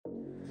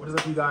What is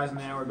up, you guys,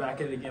 man? We're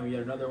back at it again. We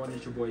got another one.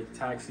 It's your boy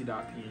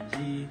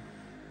Taxi.png,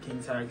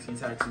 King Taxi,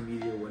 Taxi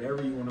Media,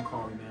 whatever you want to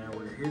call me, man.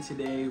 We're here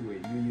today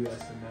with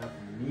UUSMF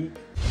Unique.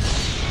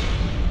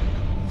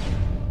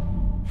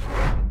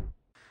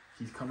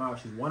 She's come out.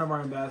 She's one of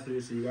our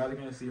ambassadors, so you guys are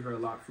going to see her a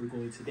lot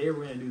frequently. Today,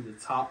 we're going to do the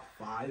top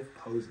 5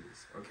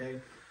 poses, okay?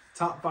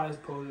 Top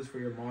 5 poses for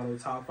your model,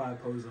 top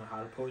 5 poses on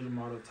how to pose your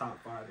model,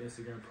 top 5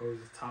 Instagram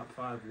poses, top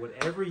 5,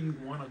 whatever you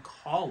want to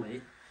call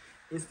it.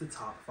 It's the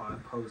top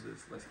 5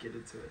 poses. Let's get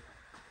into it.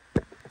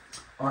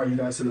 All right, you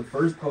guys. So the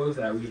first pose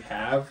that we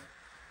have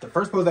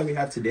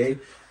today,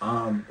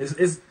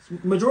 is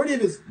majority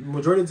of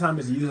the time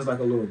is used as like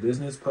a little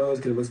business pose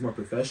because it looks more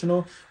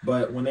professional.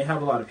 But when they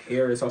have a lot of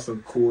hair, it's also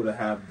cool to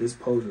have this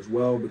pose as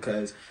well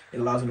because it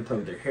allows them to play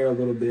with their hair a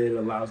little bit. It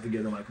allows to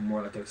give them like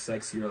more like a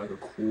sexier, like a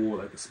cool,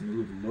 like a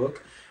smooth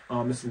look.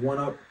 This one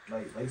up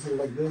like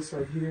this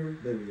right here.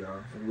 There we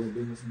are. A little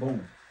business.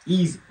 Boom.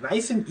 Easy,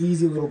 nice and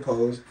easy little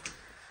pose.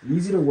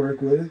 Easy to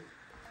work with.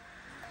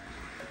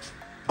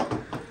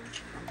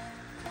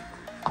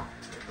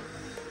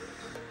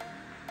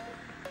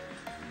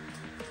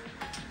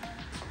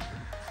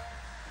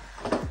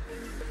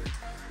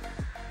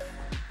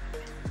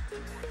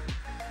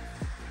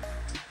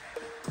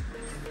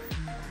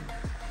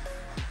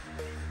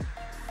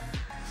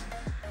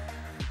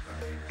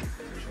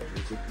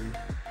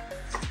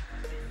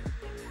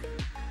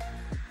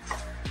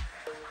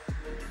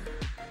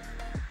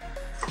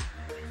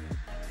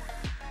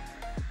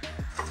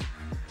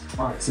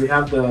 All right, so we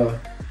have the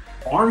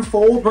arm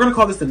fold. We're gonna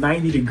call this the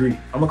 90 degree.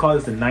 I'm gonna call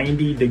this the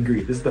 90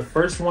 degree. This is the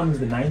first one, is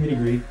the 90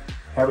 degree.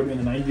 Have her doing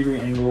the 90 degree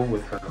angle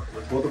with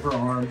both of her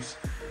arms.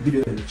 You can do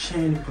it in the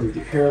chin, play with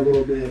your hair a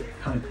little bit,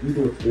 kind of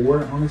either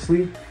or,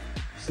 honestly.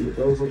 See what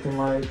those looking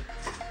like.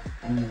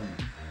 Boom.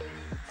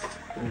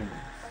 Boom.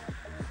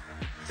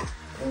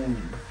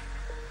 Boom.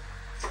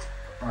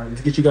 All right,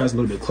 let's get you guys a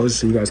little bit closer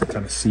so you guys can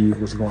kind of see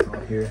what's going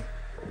on here.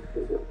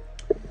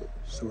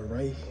 So we're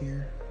right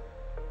here.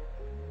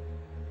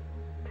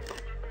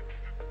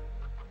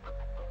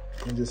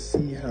 And just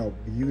see how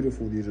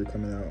beautiful these are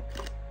coming out.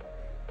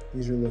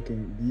 These are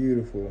looking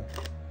beautiful.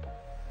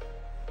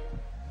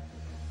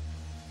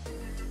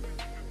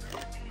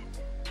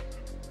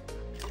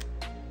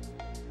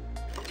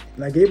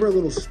 And I gave her a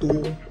little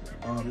stool.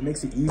 It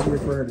makes it easier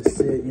for her to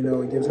sit, you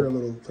know, it gives her a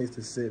little place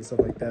to sit and stuff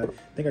like that.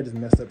 I think I just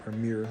messed up her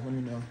mirror. Let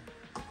me know.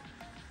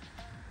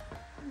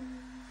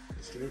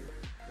 Straight?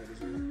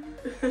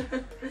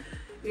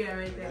 Yeah,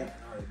 right there.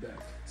 All right, back.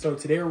 So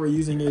today what we're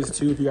using is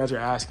if you guys are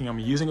asking, I'm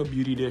using a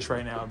beauty dish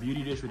right now, a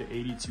beauty dish with an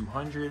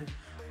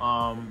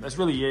AD200. That's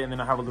really it. And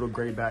then I have a little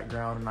gray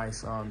background, a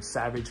nice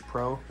Savage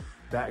Pro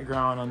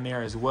background on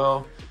there as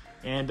well.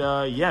 And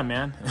yeah,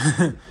 man.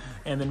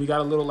 And then we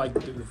got a little like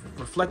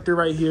reflector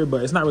right here,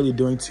 but it's not really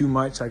doing too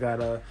much. I got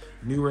a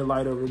Neewer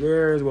light over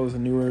there as well as a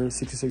Neewer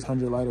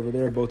 6600 light over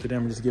there. Both of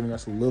them are just giving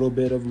us a little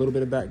bit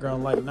of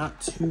background light, not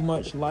too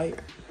much light.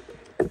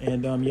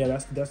 And yeah,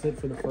 that's it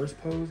for the first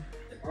pose.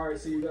 All right,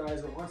 so you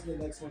guys, on to the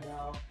next one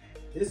now.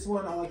 This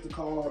one I like to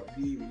call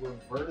the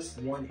reverse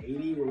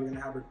 180, where we're gonna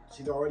have her.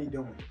 She's already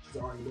doing it.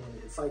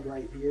 It's like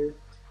right here.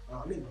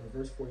 I mean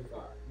reverse 45.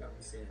 You got me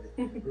saying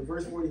it.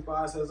 Reverse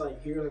 45. So it's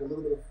like here, like a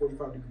little bit of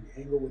 45-degree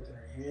angle within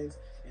her hands,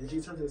 and she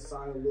turns to the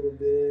side a little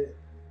bit,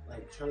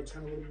 like try to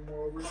turn a little bit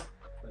more over,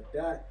 like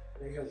that.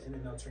 Then you have, and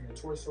then now turn your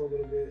torso a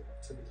little bit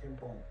to the chin,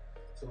 boom.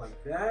 So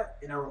like that,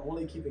 and I will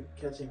only keep it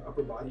catching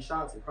upper body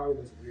shots. It probably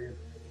looks weird,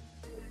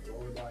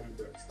 lower body,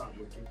 but stop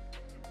looking.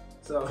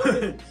 So,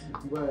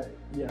 but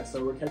yeah,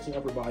 so we're catching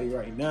upper body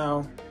right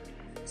now.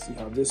 See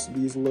how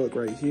these look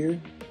right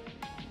here.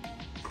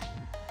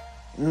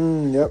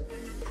 Yep.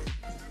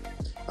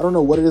 I don't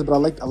know what it is, but I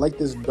like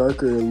this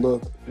darker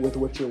look with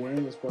what you're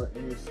wearing as far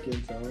in your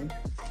skin tone.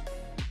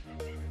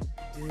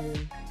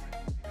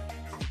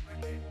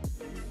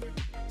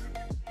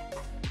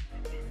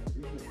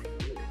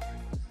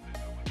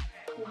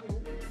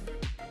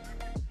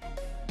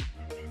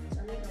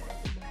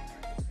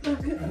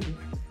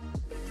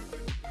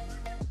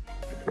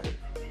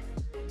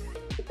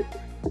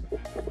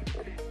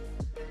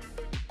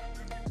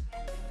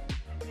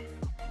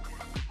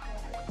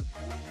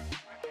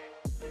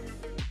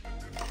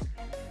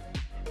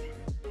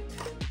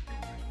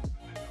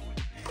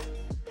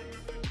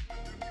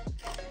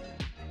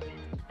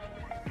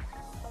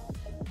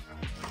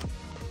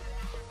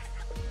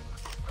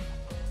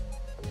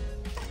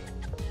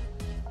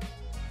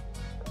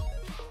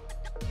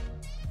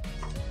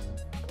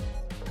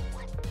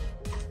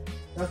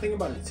 I was thinking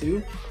about it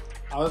too.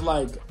 I was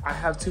like, I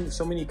have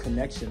so many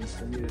connections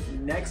for me. The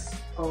next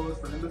pose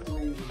for number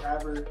 3, we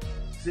have her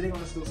sitting on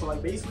the stool. So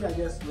like basically, I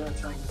guess we're gonna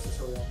turn this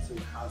tutorial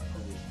into how to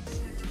pose.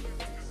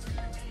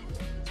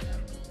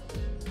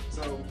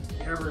 So we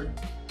have her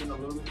in a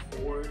little bit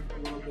forward, a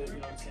little bit, you know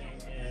what I'm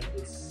saying? And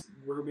it's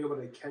we're gonna be able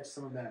to catch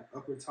some of that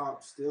upper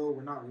top still.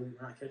 We're not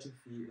catching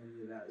feet or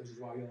any of that. This is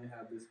why we only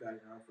have this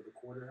background for the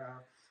quarter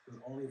half. It's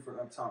only for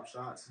up top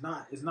shots.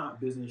 It's not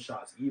business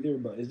shots either,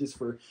 but it's just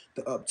for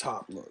the up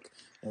top look.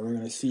 And we're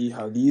gonna see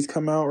how these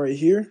come out right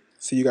here.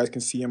 So you guys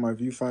can see in my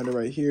viewfinder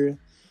right here,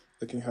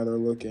 looking how they're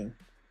looking.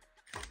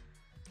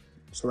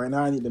 So right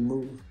now I need to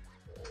move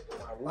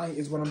my light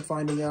is what I'm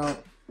finding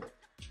out.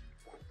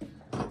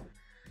 Or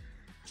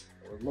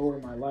lower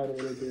my light a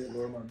little bit,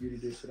 lower my beauty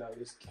dish so that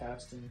it's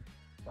casting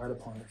right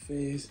upon her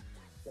face.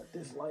 Let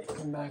this light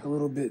come back a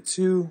little bit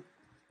too.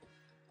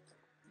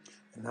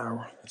 And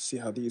now let's see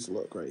how these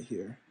look right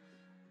here.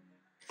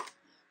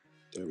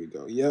 There we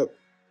go. Yep.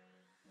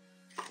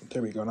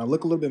 There we go. Now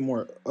look a little bit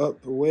more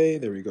up away.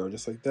 There we go.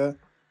 Just like that.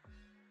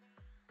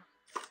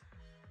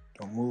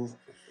 Don't move.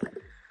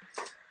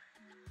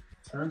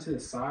 Turn to the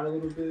side a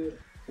little bit.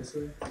 This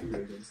way. There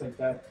we go. Just like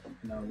that.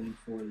 Now lean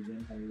forward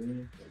again. How you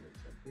lean.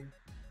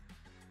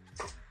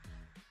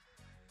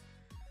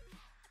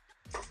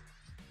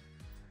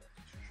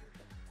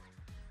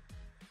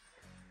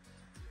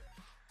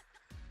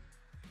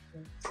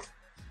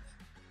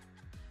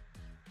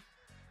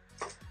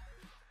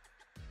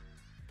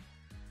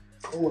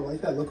 Oh, I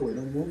like that. Look away.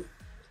 Don't move.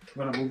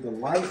 I'm gonna move the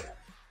light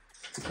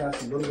to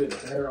cast a little bit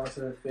better onto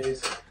her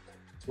face.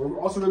 So we're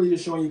also really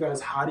just showing you guys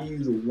how to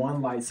use a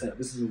one light setup.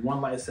 This is a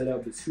one light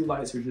setup. The two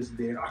lights are just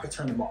there. I could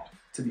turn them off,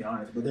 to be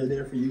honest, but they're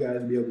there for you guys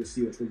to be able to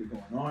see what's really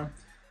going on.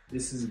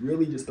 This is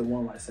really just a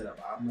one light setup.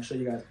 I'm gonna show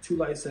you guys a two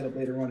light setup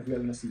later on. If you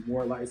guys wanna see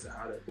more lights and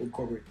how to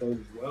incorporate those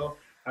as well,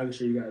 I can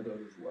show you guys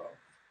those as well.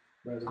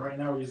 But right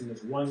now we're using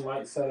this one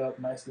light setup,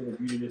 nice little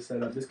beauty dish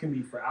setup. This can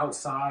be for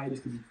outside, this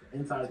can be for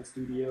inside the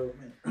studio.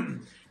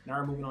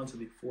 Now we're moving on to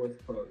the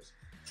fourth pose.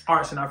 All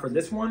right, so now for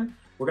this one,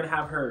 we're gonna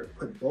have her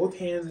put both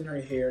hands in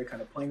her hair,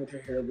 kind of playing with her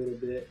hair a little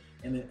bit,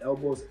 and then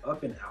elbows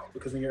up and out.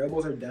 Because when your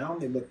elbows are down,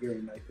 they look very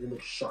nice, they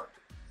look sharp.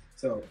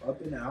 So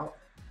up and out,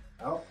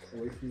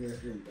 away from your,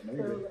 here you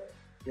go.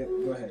 Yep,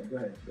 go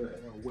ahead.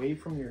 Away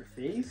from your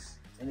face,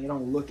 and they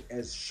don't look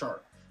as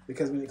sharp.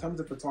 Because when it comes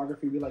to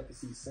photography, we like to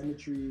see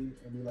symmetry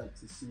and we like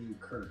to see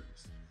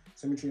curves.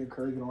 Symmetry and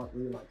curves, we don't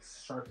really like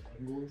sharp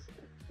angles,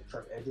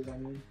 sharp edges, I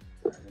mean.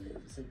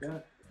 Just like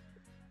that.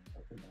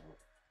 Up and out.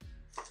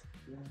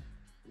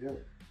 Yeah.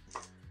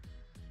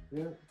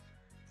 Yep.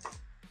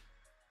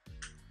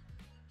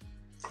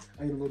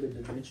 I need a little bit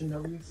of dimension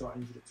of you, so I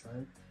need you to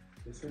turn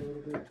this way a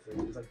little bit.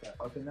 So just like that,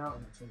 up and out,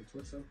 and then turn the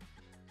torso.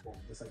 Boom,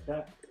 just like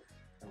that.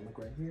 Now look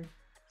right here.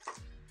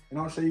 And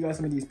I'll show you guys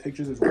some of these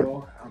pictures as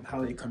well,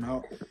 how they come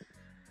out.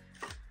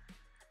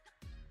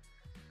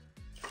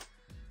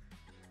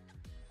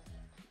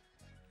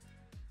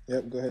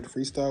 Yep, go ahead,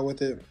 freestyle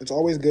with it. It's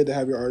always good to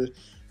have your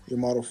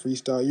model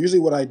freestyle.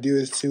 Usually what I do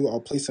is too, I'll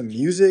play some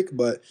music,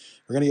 but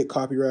we're gonna get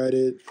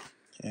copyrighted.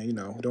 And you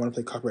know, we don't wanna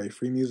play copyright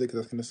free music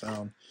because that's gonna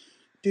sound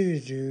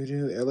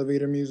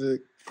elevator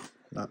music.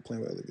 Not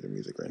playing with elevator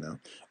music right now.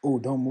 Oh,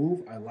 don't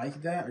move. I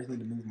like that. I just need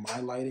to move my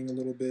lighting a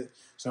little bit.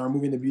 So I'm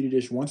moving the beauty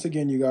dish once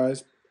again, you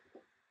guys.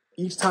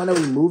 Each time that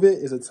we move it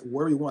is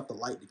where we want the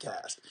light to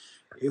cast.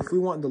 If we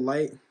want the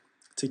light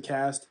to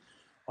cast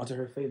onto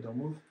her face, don't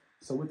move.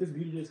 So with this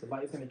beauty dish, the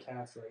light is going to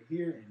cast right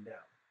here and down.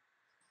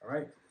 All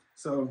right.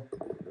 So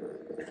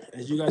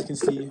as you guys can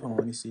see, hold on,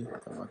 let me see if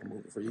I can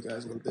move it for you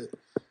guys a little bit.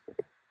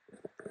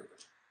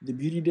 The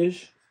beauty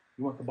dish,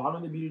 you want the bottom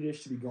of the beauty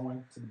dish to be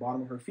going to the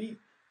bottom of her feet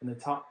and the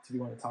top to be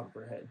on the top of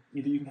her head.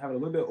 Either you can have it a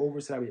little bit over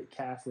so that way it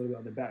casts a little bit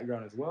on the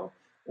background as well,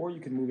 or you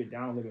can move it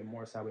down a little bit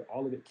more so that way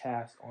all of it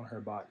casts on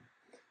her body.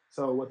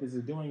 So what this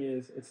is doing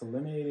is it's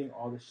eliminating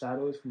all the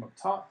shadows from up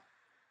top,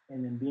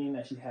 and then being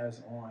that she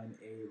has on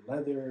a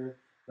leathery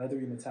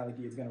metallic,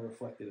 it's going to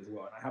reflect it as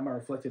well. And I have my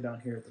reflector down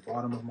here at the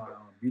bottom of my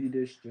beauty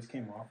dish, just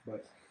came off,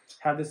 but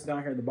have this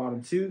down here at the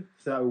bottom too,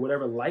 so that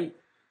whatever light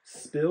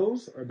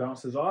spills or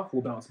bounces off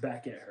will bounce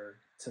back at her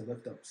to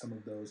lift up some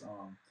of those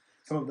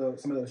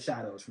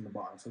shadows from the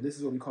bottom. So this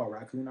is what we call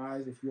raccoon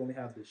eyes. If you only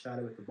have the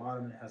shadow at the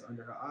bottom and it has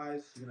under her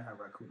eyes, you're going to have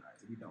raccoon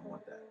eyes, and you don't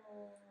want that.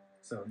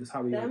 So this is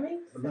how we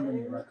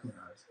eliminate raccoon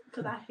eyes.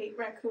 Because I hate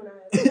raccoon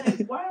eyes.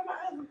 Like, why are my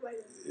eyes look like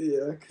this?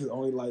 Yeah, because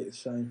only light is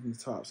shining from the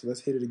top. So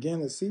let's hit it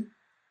again. Let's see.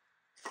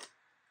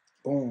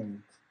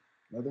 Boom.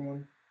 Another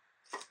one.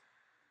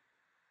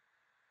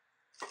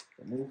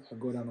 Move. I'll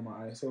go down to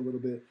my ISO a little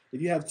bit.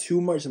 If you have too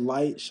much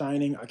light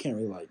shining, I can't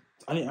really like.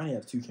 I didn't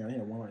have two cameras. I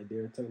had one right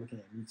there. It's looking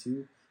at me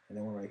too, and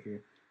then one right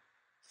here.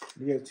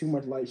 If you have too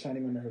much light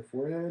shining under her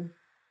forehead,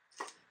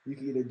 you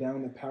can either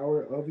down the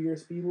power of your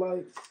speed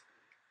light,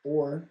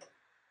 or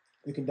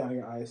you can down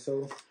your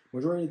ISO.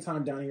 Majority of the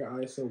time, downing your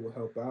ISO will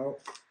help out,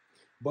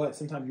 but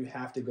sometimes you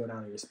have to go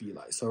down to your speed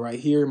light. So right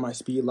here, my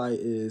speed light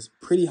is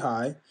pretty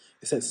high.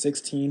 It's at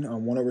 16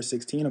 on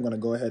 1/16. I'm going to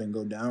go ahead and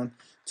go down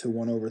to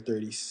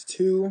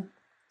 1/32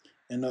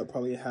 and up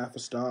probably a half a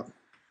stop.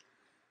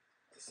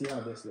 See how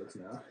this looks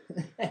now.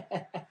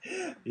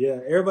 Yeah,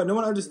 everybody, no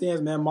one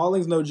understands, man.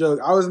 Modeling's no joke.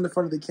 I was in the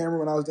front of the camera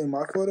when I was doing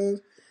my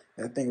photos.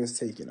 That thing was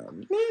taking a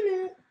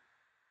minute.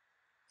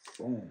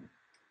 Boom.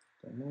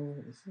 Don't move.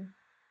 Let me see.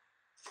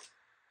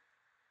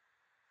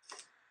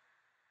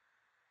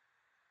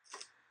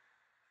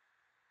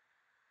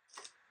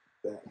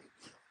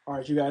 All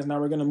right, you guys, now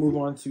we're going to move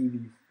on to the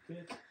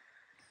fifth.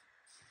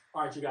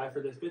 All right, you guys, for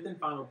this fifth and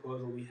final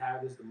pose, what we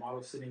have is the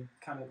model sitting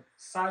kind of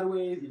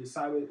sideways, either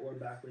sideways or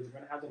backwards. We're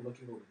going to have them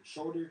looking over the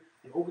shoulder.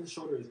 The over the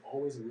shoulder is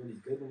always really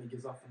good when it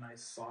gives off a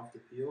nice soft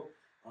appeal.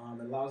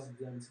 It allows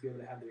them to be able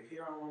to have their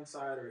hair on one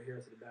side or hair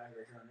to the back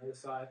or hair on the other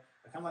side.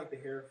 I kind of like the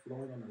hair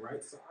flowing on the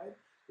right side.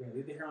 We're going to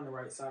leave the hair on the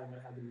right side. We're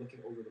going to have them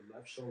looking over the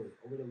left shoulder.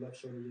 Over the left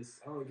shoulder,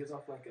 just, I don't know, it gives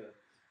off like a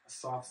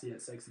soft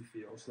yet sexy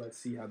feel. So let's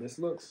see how this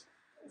looks.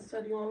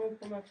 So do you want me to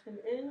put my chin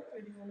in or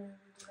do you want to leave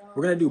it out?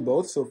 We're going to do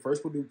both. So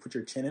first we'll put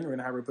your chin in. We're going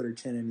to have her put her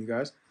chin in, you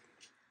guys.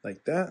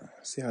 Like that.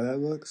 See how that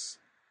looks?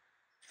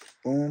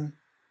 Boom.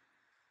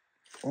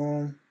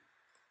 Boom.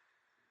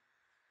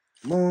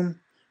 Boom.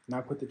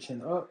 Now put the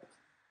chin up.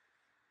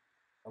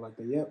 I like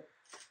that. Yep.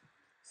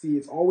 See,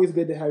 it's always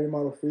good to have your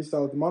model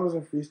freestyle. If the model's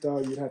in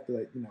freestyle, you'd have to,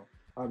 like, you know,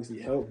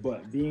 obviously help.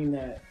 But being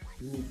that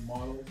unique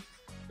model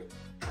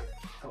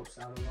helps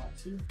out a lot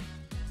too.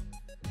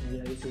 And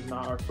yeah, this is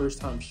not our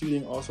first time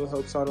shooting. Also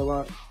helps out a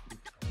lot.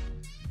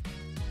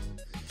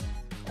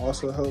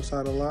 Also helps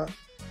out a lot.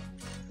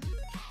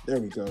 There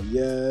we go.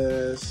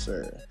 Yes,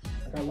 sir.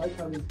 Like, I like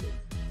how this goes.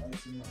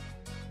 Honestly,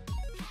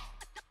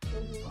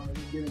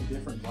 just giving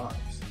different vibes.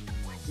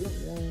 Yeah.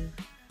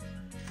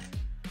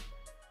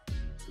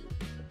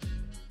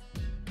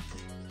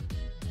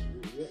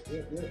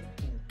 Yeah.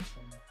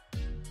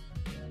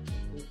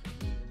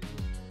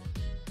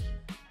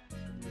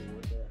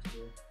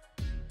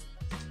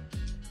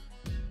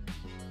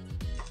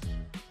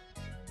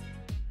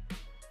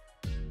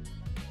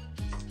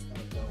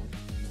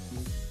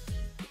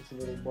 It's a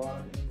little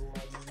bottom angle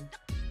right there.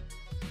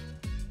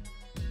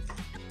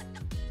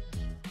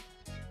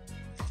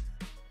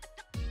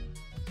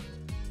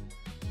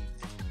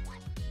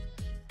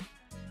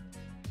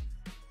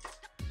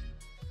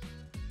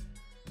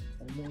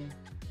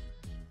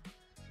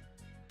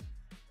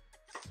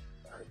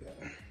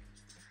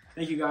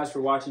 Thank you guys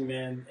for watching,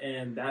 man.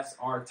 And that's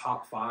our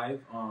top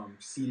 5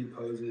 seated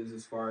poses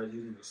as far as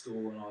using the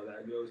stool and all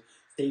that goes.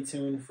 Stay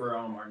tuned for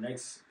our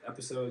next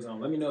episodes.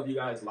 Let me know if you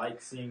guys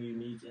like seeing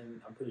Unique,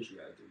 and I'm pretty sure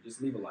you guys do.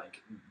 Just leave a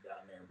like down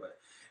there. But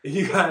if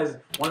you guys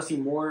want to see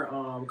more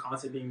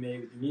content being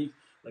made with Unique,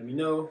 let me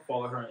know.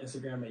 Follow her on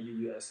Instagram at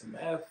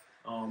UUSMF.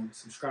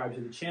 Subscribe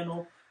to the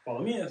channel.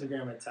 Follow me on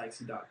Instagram at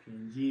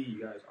taxi.png. You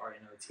guys already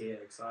know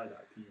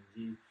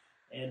taxi.png.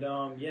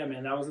 And yeah,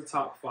 man, that was the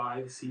top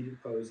 5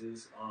 seated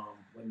poses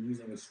when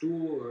using a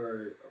stool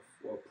or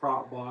a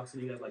prop box.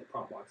 And you guys like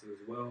prop boxes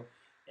as well.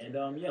 And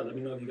yeah, let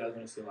me know if you guys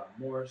want to see a lot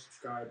more.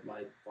 Subscribe,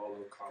 like, follow,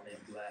 comment,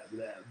 blah,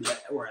 blah, blah.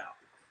 We're out.